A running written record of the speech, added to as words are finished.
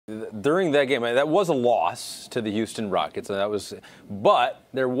During that game, that was a loss to the Houston Rockets, and but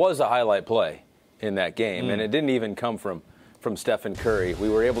there was a highlight play in that game, and it didn't even come from Steph and Curry. We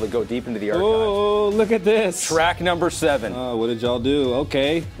were able to go deep into the archives. Oh, look at this. Track number 7. Oh, what did y'all do?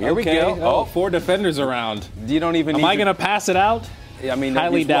 Okay. Here we go. Oh, 4 defenders around. You don't even Am I going to pass it out? I mean,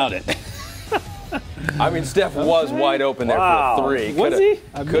 highly doubt it. I mean, Steph was wide open there for a 3. Was he?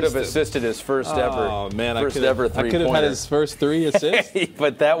 Could have assisted his first ever. Oh man, ever three-pointer. I could have had his first 3 assists.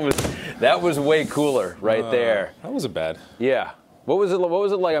 But that was way cooler right there. That wasn't bad. Yeah. What was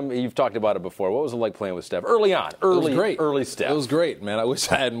it like? I mean, you've talked about it before. What was it like playing with Steph early on? It was great. Early Steph. It was great, man. I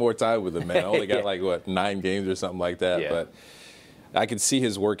wish I had more time with him, man. I only got like 9 games or something like that. Yeah. But I could see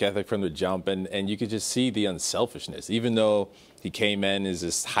his work ethic from the jump, and you could just see the unselfishness. Even though he came in as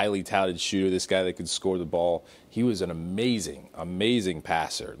this highly touted shooter, this guy that could score the ball, he was an amazing, amazing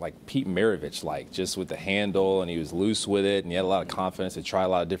passer, like Pete Maravich, just with the handle, and he was loose with it, and he had a lot of confidence to try a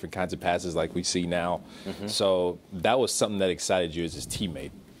lot of different kinds of passes like we see now. So that was something that excited you as his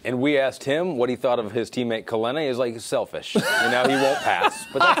teammate. And we asked him what he thought of his teammate Kelenna. He was like, selfish. He won't pass,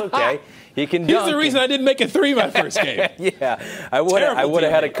 but that's okay. He can dunk. Here's the reason I didn't make a 3 my first game. Yeah, I would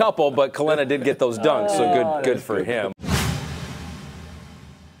have had a couple, but Kelenna did get those dunks, so good for him.